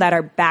cartels that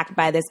are backed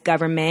by this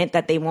government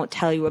that they won't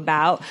tell you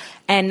about,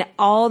 and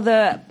all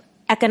the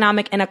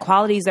economic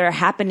inequalities that are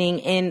happening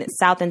in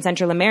South and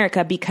Central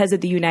America because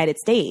of the United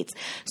States.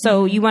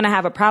 So you want to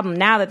have a problem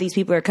now that these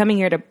people are coming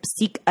here to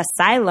seek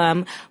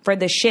asylum for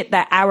the shit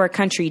that our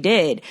country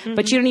did.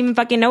 But you don't even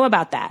fucking know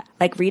about that.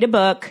 Like, read a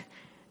book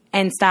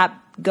and stop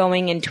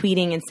going and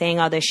tweeting and saying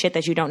all this shit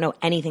that you don't know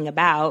anything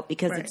about,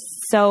 because Right. it's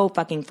so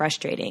fucking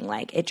frustrating.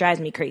 Like, it drives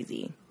me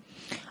crazy.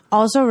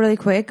 Also, really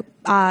quick,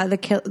 they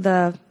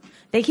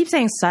keep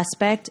saying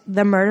suspect.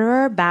 The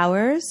murderer,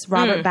 Bowers,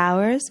 Robert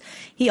Bowers,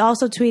 he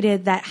also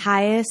tweeted that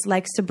Hayes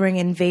likes to bring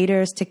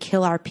invaders to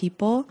kill our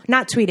people.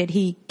 Not tweeted,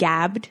 he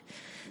gabbed.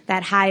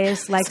 That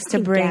Hayes likes to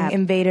bring gab.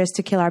 invaders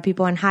to kill our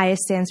people. And Hayes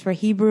stands for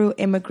Hebrew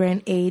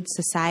Immigrant Aid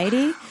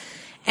Society.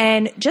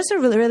 And just a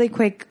really, really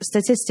quick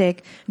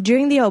statistic,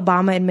 during the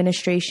Obama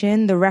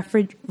administration, the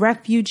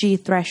refugee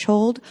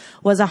threshold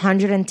was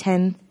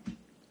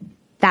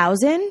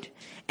 110,000.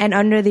 And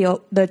under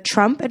the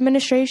Trump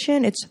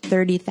administration, it's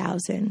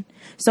 30,000.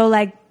 So,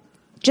 like,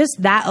 just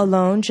that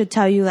alone should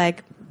tell you,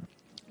 like,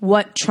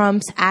 what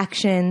Trump's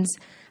actions,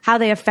 how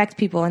they affect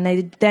people. And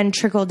they then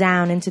trickle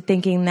down into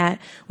thinking that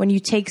when you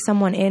take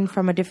someone in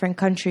from a different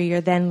country,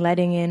 you're then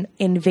letting in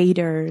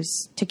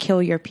invaders to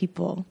kill your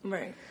people.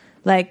 Right.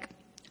 Like,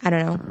 I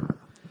don't know.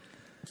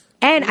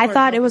 And I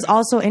thought it was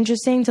also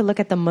interesting to look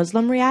at the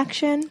Muslim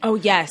reaction. Oh,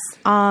 yes.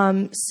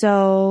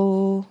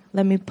 So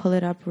let me pull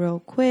it up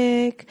real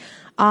quick.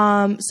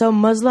 So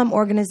Muslim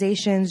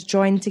organizations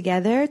joined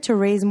together to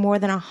raise more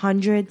than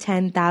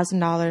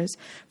 $110,000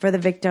 for the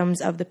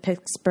victims of the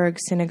Pittsburgh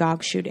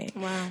synagogue shooting.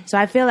 Wow. So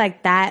I feel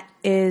like that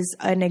is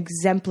an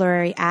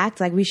exemplary act.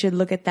 Like, we should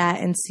look at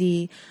that and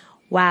see,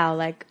 wow,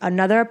 like,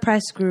 another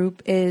oppressed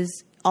group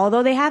is,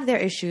 although they have their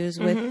issues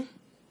with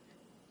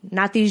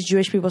not these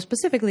Jewish people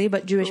specifically,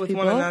 but Jewish With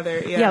people. one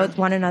another, yeah. with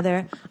one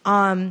another.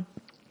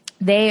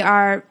 They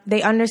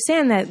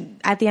understand that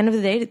at the end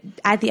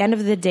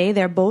of the day,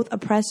 they're both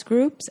oppressed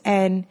groups,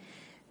 and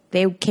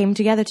they came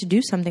together to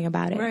do something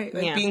about it. Right.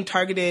 Like Yeah. being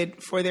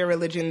targeted for their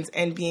religions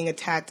and being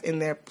attacked in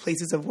their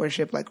places of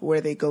worship, like where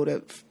they go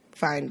to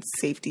find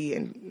safety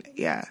and,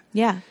 Yeah.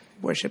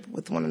 worship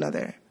with one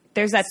another.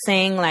 There's that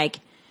saying, like,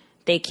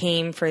 they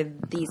came for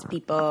these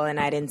people and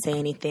I didn't say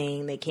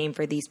anything. They came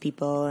for these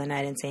people and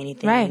I didn't say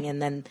anything. Right. And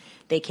then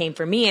they came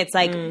for me. It's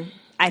like,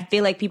 I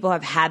feel like people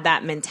have had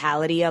that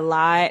mentality a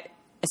lot,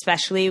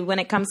 especially when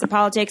it comes to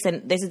politics.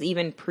 And this is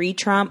even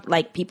pre-Trump.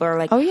 Like, people are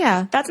like, Oh,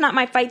 yeah. that's not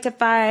my fight to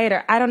fight,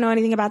 or I don't know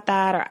anything about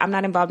that, or I'm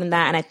not involved in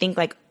that. And I think,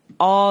 like,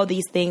 all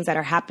these things that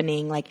are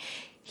happening, like,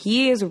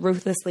 he is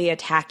ruthlessly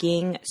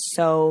attacking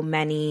so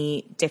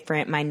many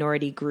different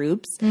minority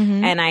groups.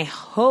 And I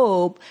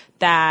hope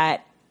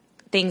that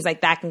things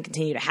like that can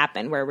continue to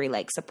happen, where we,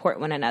 like, support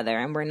one another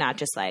and we're not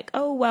just like,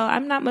 oh, well,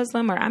 I'm not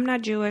Muslim, or I'm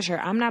not Jewish, or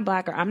I'm not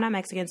Black, or I'm not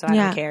Mexican, so I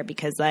Yeah. don't care,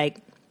 because, like,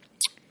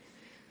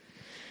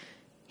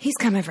 he's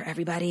coming for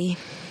everybody.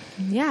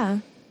 Yeah.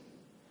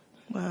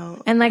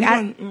 Well, And, like,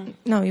 you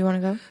you want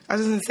to go? I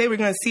was just going to say, we're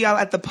going to see y'all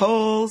at the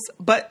polls.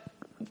 But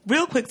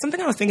real quick,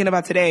 something I was thinking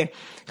about today,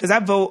 because I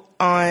vote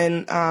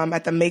on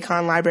at the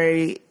Macon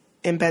Library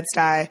in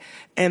Bed-Stuy,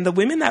 and the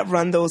women that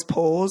run those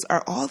polls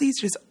are all these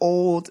just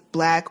old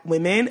Black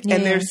women,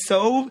 and they're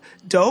so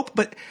dope.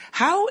 But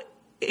how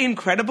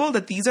incredible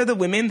that these are the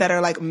women that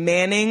are, like,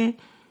 manning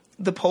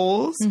the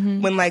polls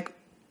when, like,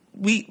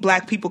 we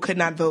Black people could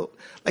not vote.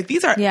 Like,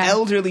 these are Yeah.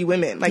 elderly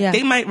women. Like, Yeah.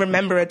 they might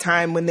remember a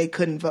time when they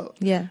couldn't vote.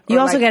 Yeah. Or, You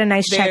also like, get a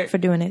nice they're- check for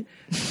doing it.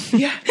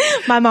 Yeah.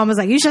 My mom was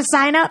like, you should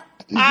sign up.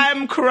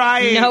 I'm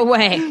crying. No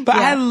way. But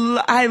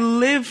Yeah. I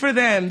live for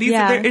them. These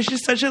Yeah. it's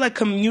just such a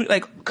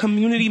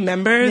community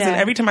members, Yeah. and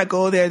every time I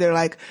go there, they're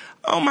like,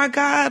 "Oh my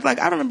God! Like,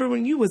 I remember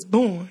when you was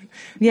born.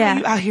 Yeah. Now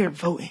you out here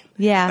voting.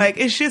 Yeah. like,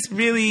 it's just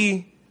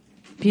really,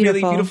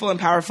 Beautiful. really beautiful and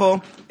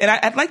powerful. And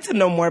I'd like to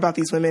know more about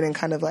these women and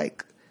kind of,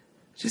 like,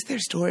 just their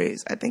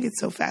stories. I think it's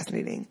so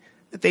fascinating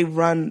that they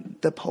run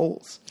the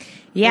polls.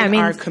 Yeah, in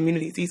our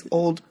communities, these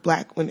old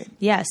Black women.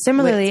 Yeah,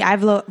 similarly, I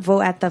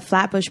vote at the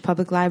Flatbush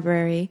Public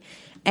Library,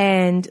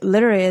 and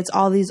literally it's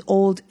all these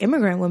old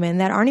immigrant women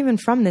that aren't even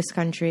from this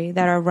country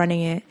that are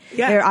running it.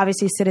 Yeah. They're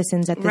obviously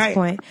citizens at this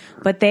point,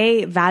 but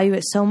they value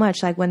it so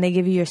much. Like when they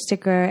give you your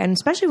sticker, and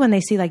especially when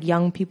they see like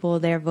young people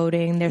there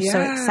voting, they're so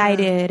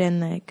excited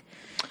and like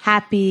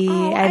happy,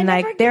 and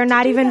like they're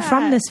not even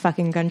from this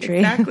fucking country.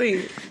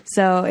 Exactly.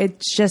 So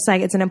it's just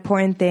like, it's an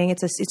important thing.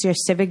 It's your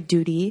civic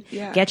duty.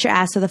 Yeah. Get your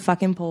ass to the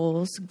fucking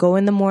polls. Go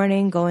in the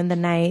morning, go in the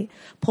night.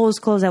 Polls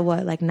close at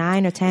what, like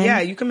 9 or 10? Yeah,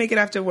 you can make it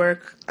after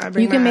work.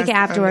 You can make it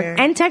after work.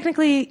 And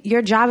technically,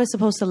 your job is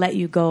supposed to let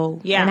you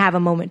go and have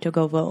a moment to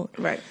go vote.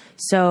 Right.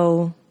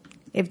 So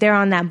if they're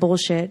on that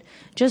bullshit,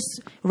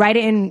 just write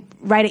an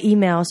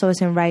email so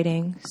it's in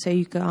writing, so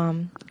you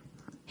can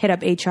hit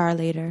up HR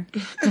later.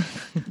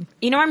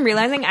 You know, I'm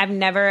realizing I've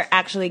never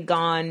actually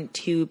gone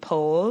to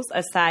polls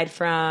aside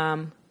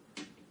from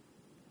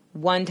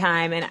one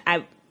time, and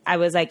I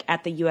was like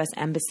at the U.S.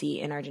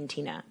 Embassy in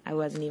Argentina. I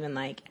wasn't even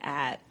like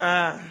at.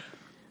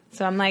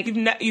 So I'm like,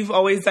 you've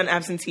always done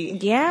absentee.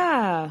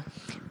 Yeah.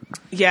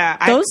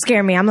 Yeah. Those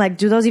scare me. I'm like,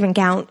 do those even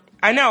count?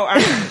 I know.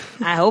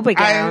 I hope it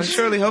counts. I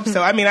surely hope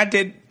so. I mean, I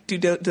did do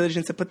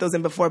diligence to put those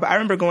in before, but I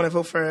remember going to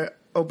vote for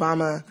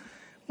Obama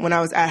when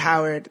I was at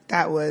Howard.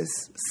 That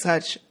was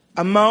such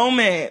a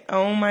moment.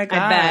 Oh my God.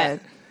 I bet.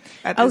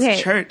 At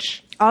this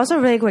church. Also,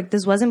 really quick,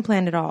 this wasn't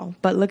planned at all,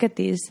 but look at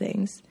these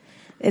things.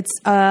 It's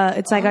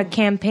like a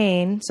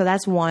campaign, so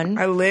that's one.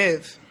 I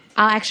live.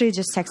 I'll actually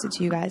just text it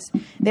to you guys.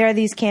 There are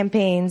these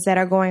campaigns that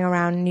are going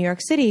around New York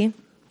City,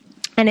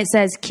 and it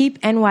says, keep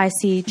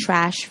NYC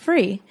trash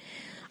free.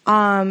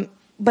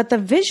 But the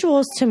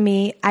visuals, to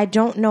me, I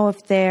don't know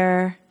if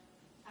they're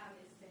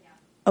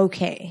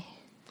okay.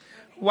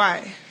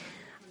 Why?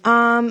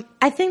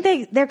 I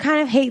think they're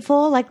kind of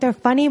hateful. Like, they're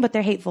funny, but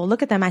they're hateful.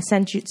 Look at them. I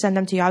send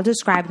them to you. I'll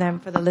describe them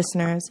for the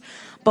listeners.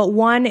 But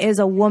one is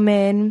a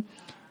woman,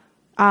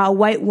 a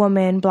white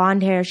woman,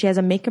 blonde hair. She has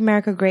a Make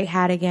America Great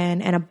hat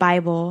again and a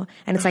Bible,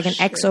 and it's like an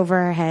X over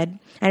her head.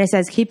 And it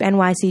says, keep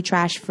NYC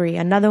trash free.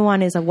 Another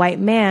one is a white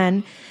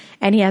man,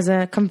 and he has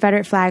a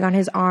Confederate flag on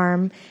his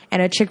arm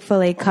and a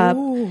Chick-fil-A cup.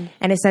 Ooh.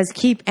 And it says,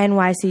 keep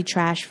NYC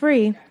trash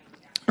free.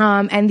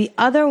 And the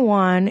other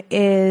one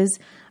is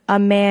a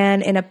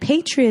man in a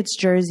Patriots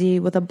jersey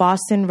with a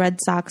Boston Red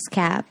Sox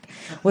cap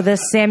with a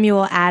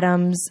Samuel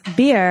Adams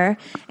beer,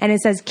 and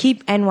it says,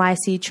 keep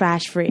NYC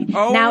trash free.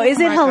 Oh, now, is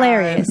it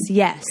hilarious? God.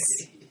 Yes.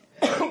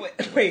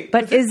 Wait,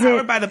 but is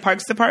powered it by the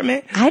Parks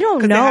Department? I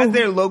don't know. Because it has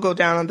their logo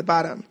down on the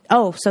bottom.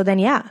 Oh, so then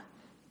yeah.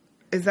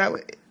 Is that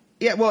what?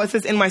 Yeah, well, it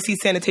says NYC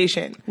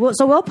Sanitation. Well,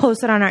 so we'll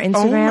post it on our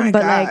Instagram. Oh my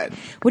but God. like,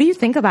 what do you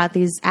think about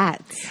these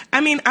ads?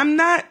 I mean, I'm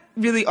not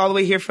really all the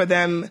way here for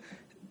them,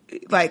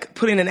 like,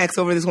 putting an X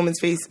over this woman's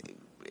face.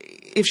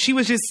 If she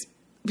was just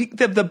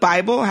the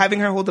Bible, having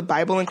her hold the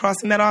Bible and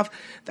crossing that off,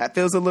 that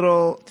feels a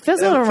little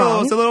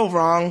wrong. It's a little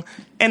wrong,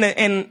 and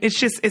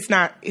it's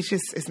not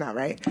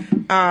right.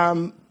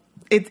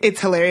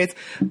 It's hilarious,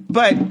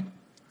 but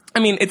I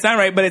mean, it's not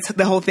right. But it's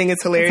the whole thing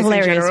is hilarious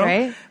in general.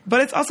 Right?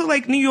 But it's also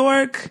like New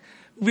York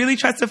really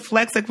tries to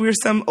flex like we're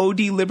some OD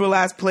liberal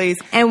ass place,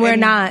 and we're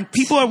not.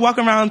 People are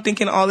walking around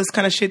thinking all this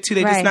kind of shit too.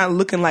 They're just not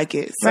looking like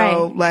it.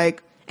 So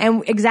like.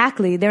 And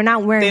exactly, they're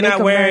not wearing.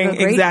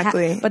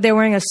 Exactly, but they're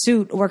wearing a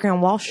suit, working on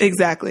Wall Street.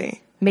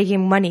 Exactly,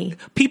 making money.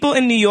 People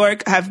in New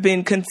York have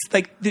been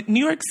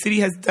New York City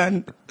has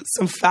done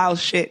some foul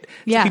shit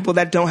to people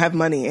that don't have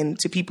money and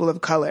to people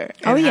of color.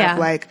 And have,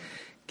 like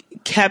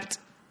kept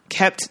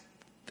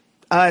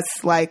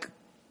us like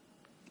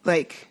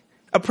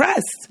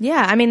oppressed.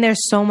 Yeah, I mean,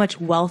 there's so much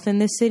wealth in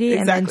this city,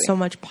 and then so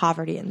much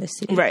poverty in this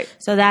city. Right.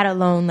 So that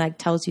alone like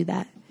tells you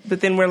that.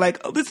 But then we're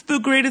like, oh, this is the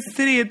greatest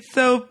city. It's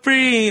so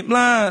free.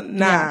 Blah.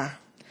 Nah. Yeah.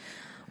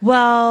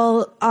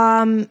 Well,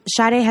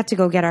 Sade had to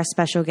go get our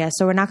special guest,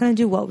 so we're not going to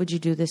do What Would You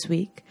Do this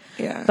week.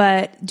 Yeah.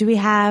 But do we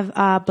have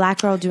Black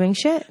Girl Doing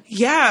Shit?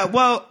 Yeah.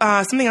 Well,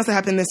 something else that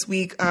happened this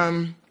week,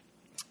 a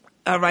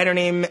writer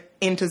named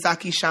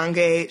Ntozake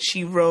Shange,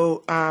 she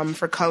wrote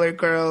for colored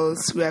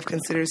girls who have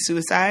considered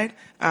suicide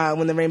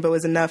when the rainbow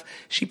is enough.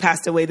 She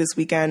passed away this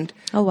weekend.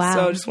 Oh, wow.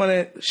 So I just want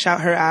to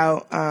shout her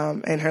out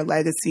and her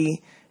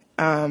legacy.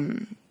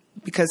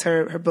 Because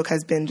her book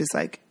has been just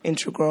like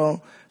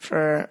integral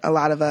for a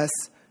lot of us.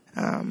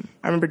 I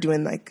remember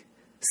doing like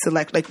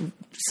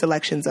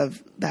selections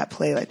of that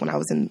play like when I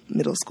was in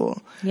middle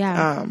school.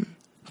 Yeah.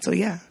 So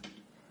yeah.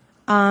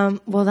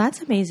 Well,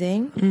 that's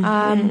amazing.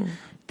 Mm-hmm.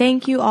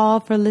 Thank you all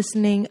for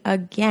listening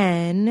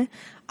again.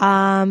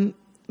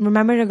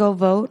 Remember to go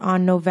vote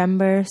on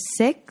November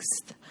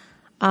 6th.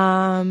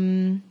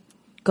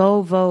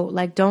 Go vote.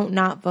 Like, don't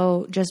not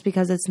vote just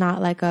because it's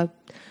not like a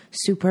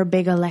super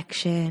big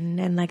election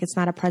and like it's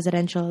not a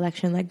presidential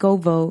election. Like, go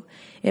vote.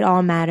 It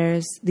all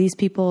matters. These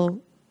people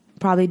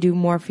probably do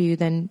more for you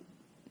than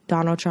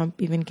Donald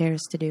Trump even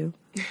cares to do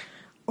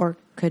or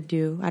could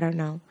do. I don't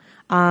know.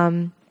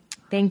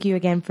 Thank you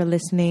again for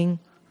listening.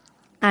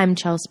 I'm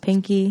Chelsea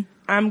Pinky.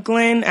 I'm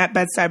Glenn at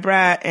Bedside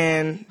Brat,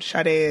 and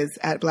Sade is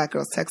at Black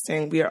Girls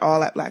Texting. We are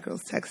all at Black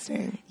Girls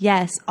Texting.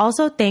 Yes.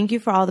 Also, thank you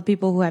for all the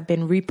people who have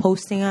been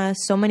reposting us.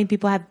 So many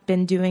people have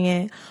been doing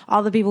it.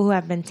 All the people who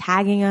have been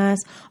tagging us.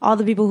 All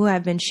the people who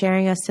have been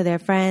sharing us to their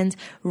friends,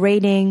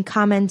 rating,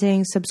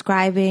 commenting,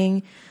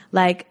 subscribing.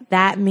 Like,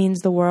 that means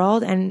the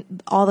world,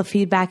 and all the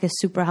feedback is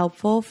super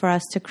helpful for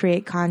us to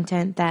create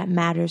content that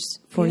matters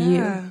for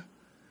you.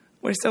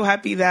 We're so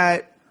happy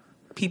that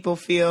people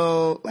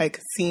feel like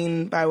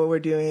seen by what we're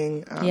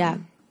doing. Yeah.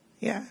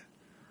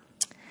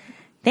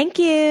 Thank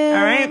you.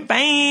 All right.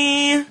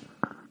 Bye.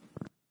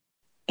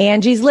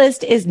 Angie's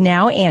List is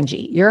now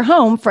Angie, your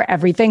home for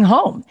everything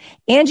home.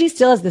 Angie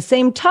still has the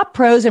same top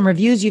pros and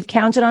reviews you've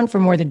counted on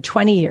for more than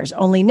 20 years.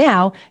 Only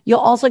now,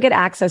 you'll also get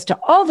access to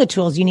all the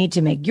tools you need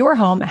to make your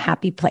home a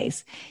happy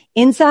place.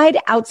 Inside,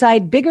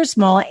 outside, big or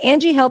small,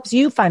 Angie helps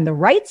you find the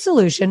right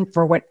solution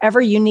for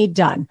whatever you need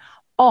done,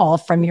 all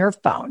from your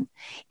phone.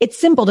 It's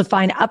simple to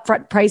find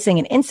upfront pricing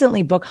and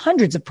instantly book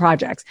hundreds of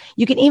projects.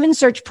 You can even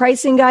search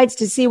pricing guides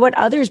to see what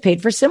others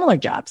paid for similar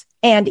jobs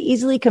and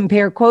easily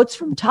compare quotes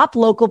from top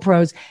local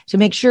pros to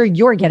make sure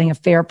you're getting a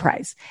fair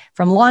price.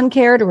 From lawn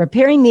care to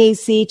repairing the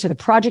AC to the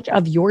project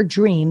of your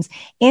dreams,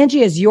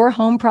 Angie has your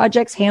home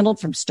projects handled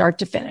from start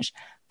to finish.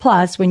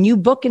 Plus, when you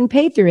book and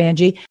pay through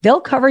Angie, they'll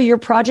cover your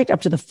project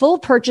up to the full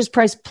purchase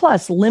price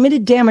plus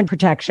limited damage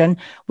protection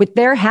with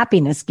their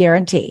happiness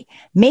guarantee.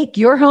 Make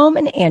your home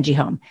an Angie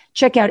home.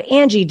 Check out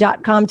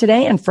Angie.com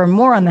today. And for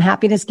more on the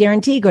happiness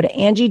guarantee, go to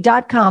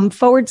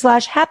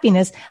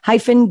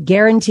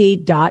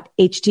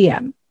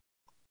Angie.com/happiness-guarantee.htm.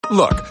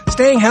 Look,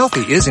 staying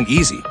healthy isn't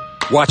easy.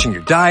 Watching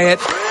your diet,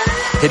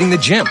 hitting the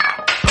gym,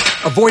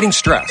 avoiding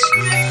stress.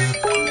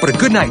 But a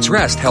good night's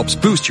rest helps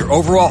boost your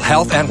overall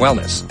health and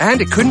wellness.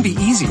 And it couldn't be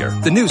easier.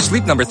 The new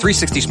Sleep Number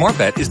 360 Smart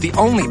Bed is the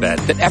only bed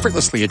that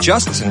effortlessly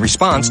adjusts and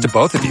responds to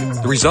both of you.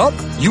 The result?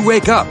 You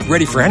wake up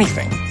ready for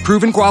anything.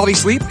 Proven quality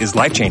sleep is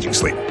life-changing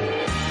sleep.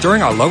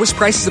 During our lowest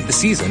prices of the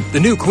season, the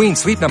new Queen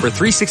Sleep Number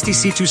 360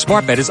 C2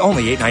 Smart Bed is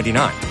only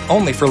 $8.99.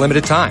 Only for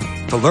limited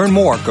time. To learn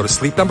more, go to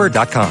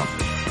sleepnumber.com.